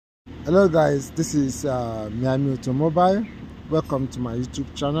Hello guys, this is Miami Automobile. Welcome to my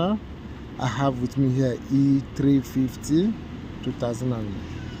YouTube channel. I have with me here E350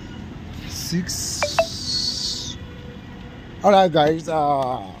 2006. Alright guys,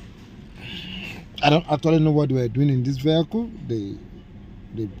 I don't actually know what we're doing in this vehicle. The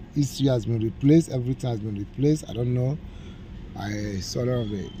ECU has been replaced, everything has been replaced. I don't know. I saw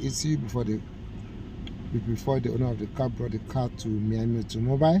the ECU before the owner of the car brought the car to Miami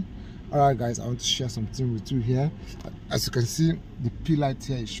Automobile. Alright guys, I want to share something with you here. As you can see, the P light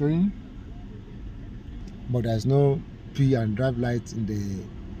here is showing, but there's no P and drive light in the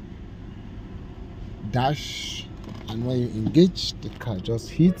dash, and when you engage, the car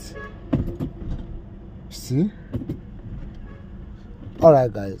just hits. See?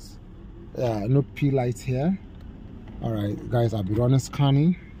 Alright guys, no P light here. Alright guys, I'll be running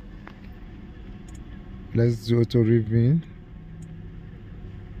scanning. Let's do auto reviewing.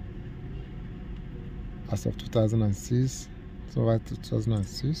 As of 2006, so over to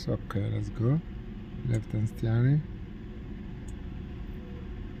 2006. Okay, let's go. Left hand steering.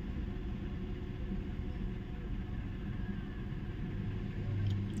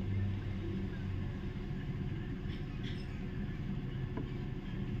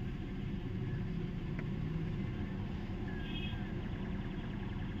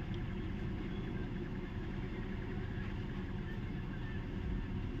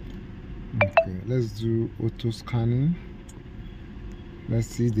 Okay, let's do auto scanning. Let's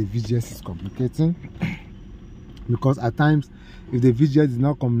see if the VGS is communicating. Because at times, if the VGS does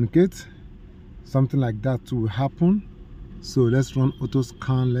not communicate, something like that too will happen. So let's run auto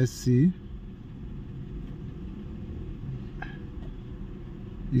scan. Let's see.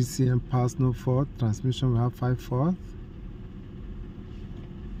 ECM pass no fault. Transmission we have 5 fault.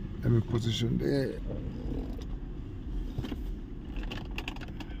 Let me position there.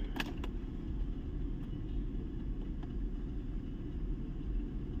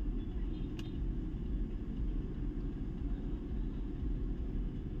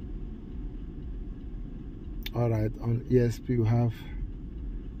 Alright, on ESP we have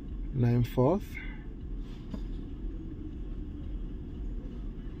 9 fault.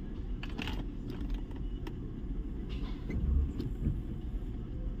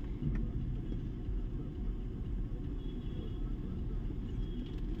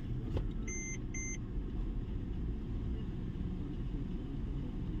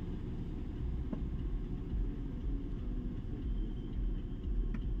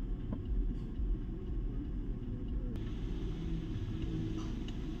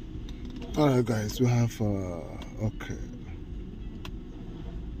 Alright guys, we have okay.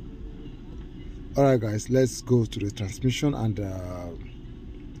 Alright guys, let's go to the transmission and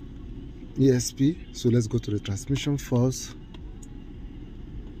ESP. So let's go to the transmission first.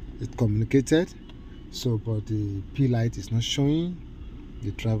 It communicated, so but the P light is not showing,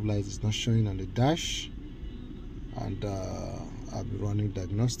 the drive light is not showing on the dash, and I'll be running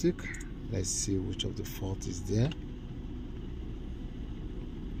diagnostic. Let's see which of the fault is there.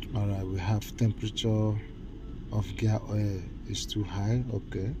 Alright, we have temperature of gear oil is too high.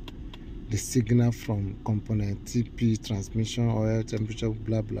 Okay, the signal from component TP transmission oil temperature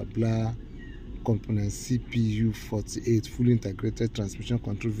blah blah blah, component CPU 48 fully integrated transmission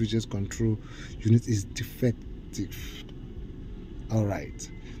control VGS control unit is defective.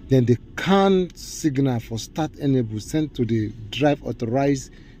 Alright, then the CAN signal for start enable sent to the drive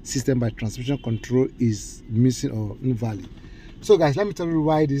authorized system by transmission control is missing or invalid. So guys, let me tell you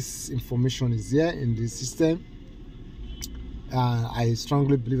why this information is here in the system. I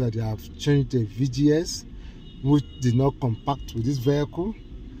strongly believe that they have changed the VGS, which did not compact with this vehicle.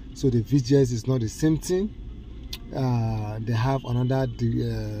 So the VGS is not the same thing. They have another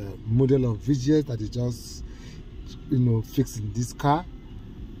model of VGS that they just fixed in this car.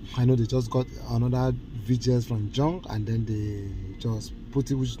 I know they just got another VGS from junk and then they just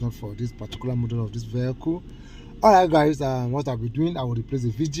put it, which is not for this particular model of this vehicle. Alright guys, what I'll be doing, I will replace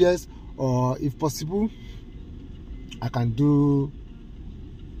the VGS, or if possible I can do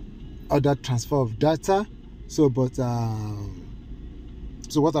other transfer of data. So but so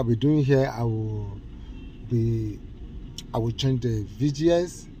what I'll be doing here, I will change the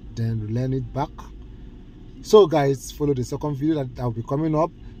VGS, then relearn it back. So guys, follow the second video that will be coming up.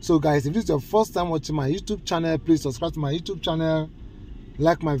 So guys, if this is your first time watching my YouTube channel, please subscribe to my YouTube channel,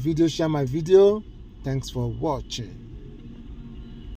 like my video, share my video. Thanks for watching.